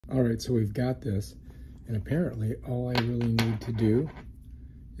All right, so we've got this, and apparently all I really need to do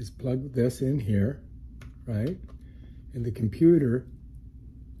is plug this in here, right? And the computer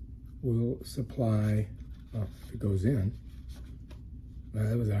will supply, oh, it goes in. Well,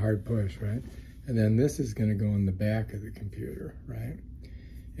 that was a hard push, right? And then this is going to go in the back of the computer, right?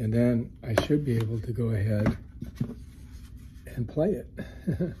 And then I should be able to go ahead and play it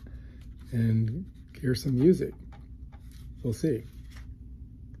and hear some music. We'll see.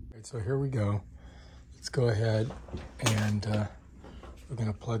 All right, so here we go. Let's go ahead and we're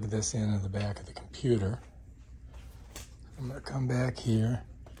going to plug this into the back of the computer. I'm going to come back here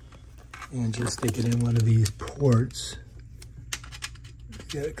and just stick it in one of these ports.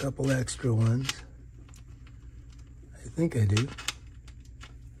 Get a couple extra ones. I think I do.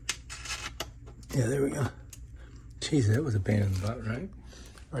 Yeah, there we go. Jeez, that was a pain in the butt, right?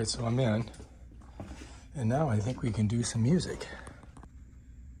 All right, so I'm in. And now I think we can do some music.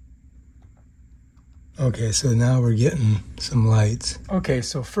 Okay, so now we're getting some lights. Okay,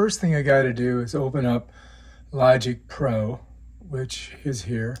 so first thing I got to do is open up Logic Pro, which is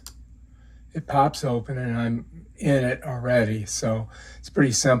here. It pops open and I'm in it already, so it's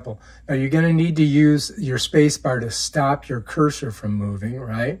pretty simple. Now you're going to need to use your space bar to stop your cursor from moving,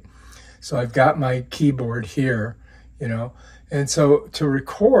 right? So I've got my keyboard here, you know, and so to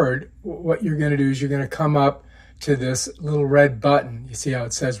record, what you're going to do is you're going to come up to this little red button. You see how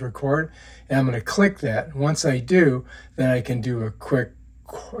it says record? And I'm going to click that. And once I do, then I can do a quick,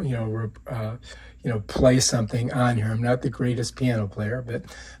 play something on here. I'm not the greatest piano player, but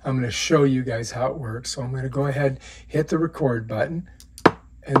I'm going to show you guys how it works. So I'm going to go ahead, hit the record button,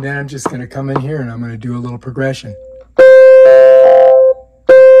 and then I'm just going to come in here and I'm going to do a little progression.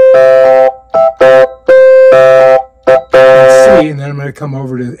 C, and then I'm going to come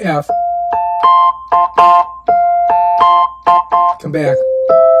over to F, come back.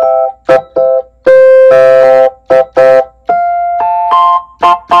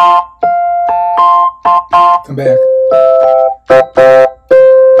 Come back.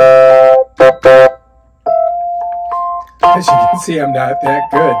 As you can see, I'm not that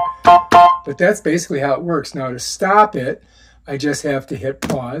good. But that's basically how it works. Now to stop it, I just have to hit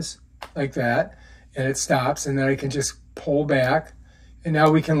pause like that, and it stops, and then I can just pull back, and now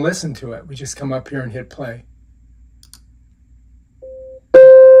we can listen to it. We just come up here and hit play.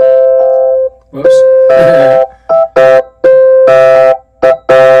 Whoops.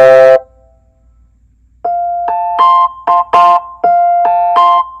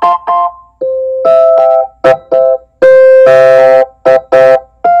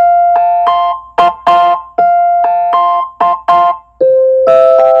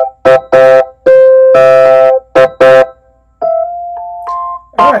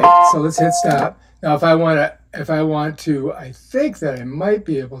 So let's hit stop. Now if I want to, I think that I might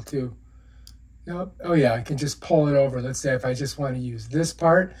be able to, nope. Oh yeah, I can just pull it over. Let's say if I just want to use this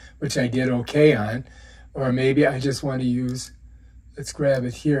part, which I did okay on, or maybe I just want to use, let's grab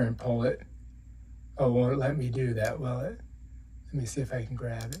it here and pull it. Oh, it won't let me do that, will it? Let me see if I can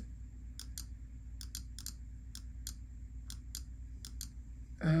grab it.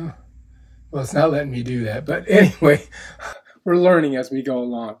 Oh, well, it's not letting me do that, but anyway, we're learning as we go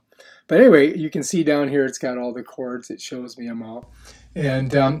along. But anyway, you can see down here, it's got all the chords. It shows me them all.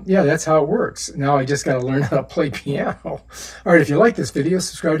 And yeah, that's how it works. Now I just got to learn how to play piano. All right, if you like this video,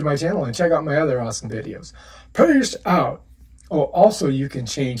 subscribe to my channel and check out my other awesome videos. Peace out. Oh, also you can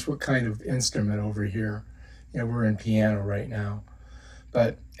change what kind of instrument over here. You know, we're in piano right now.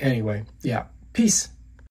 But anyway, yeah, peace.